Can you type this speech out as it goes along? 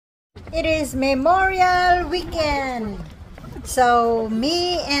It is Memorial Weekend. So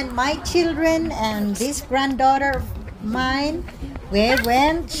me and my children and this granddaughter of mine, we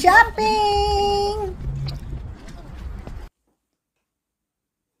went shopping.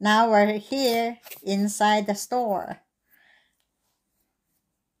 Now we're here inside the store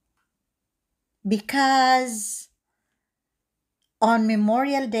because on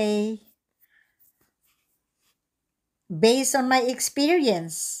Memorial Day, based on my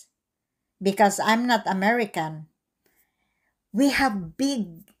experience, because I'm not American, we have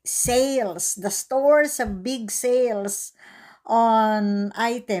big sales. The stores have big sales on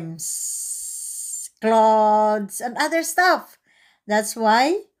items, clothes, and other stuff. That's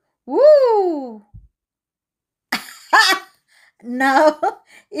why, woo! Now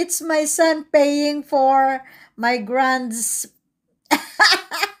it's my son paying for my grand's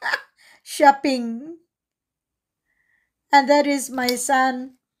shopping, and that is my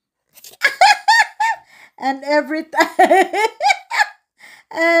son. And every time,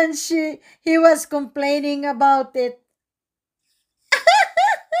 and he was complaining about it.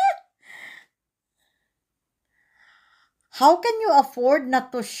 How can you afford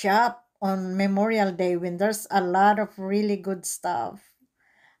not to shop on Memorial Day when there's a lot of really good stuff?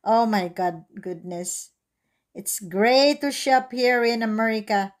 Oh my God, goodness. It's great to shop here in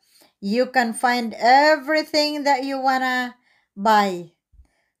America. You can find everything that you wanna buy,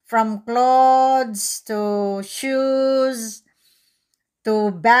 from clothes to shoes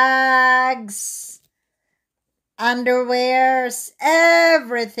to bags, underwears,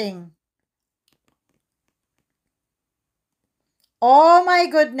 everything. Oh my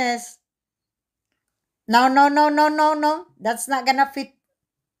goodness. No, no, no, no, no, no. That's not gonna fit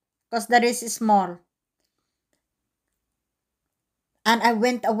because that is small. And I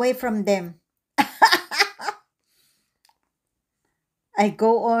went away from them. I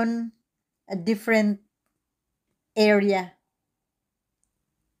go on a different area.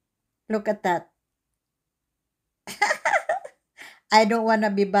 Look at that. I don't want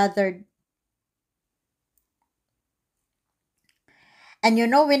to be bothered. And you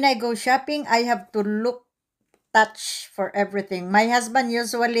know, when I go shopping, I have to look, touch for everything. My husband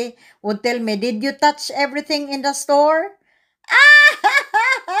usually would tell me, "Did you touch everything in the store?"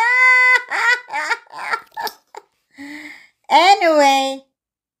 Anyway,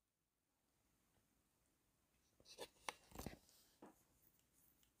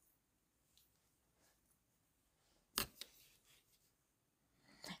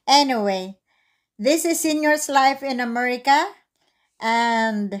 anyway, this is Senior's Life in America,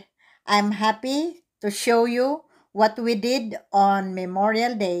 and I'm happy to show you what we did on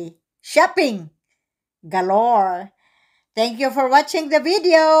Memorial Day. Shopping galore. Thank you for watching the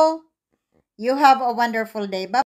video. You have a wonderful day. Bye.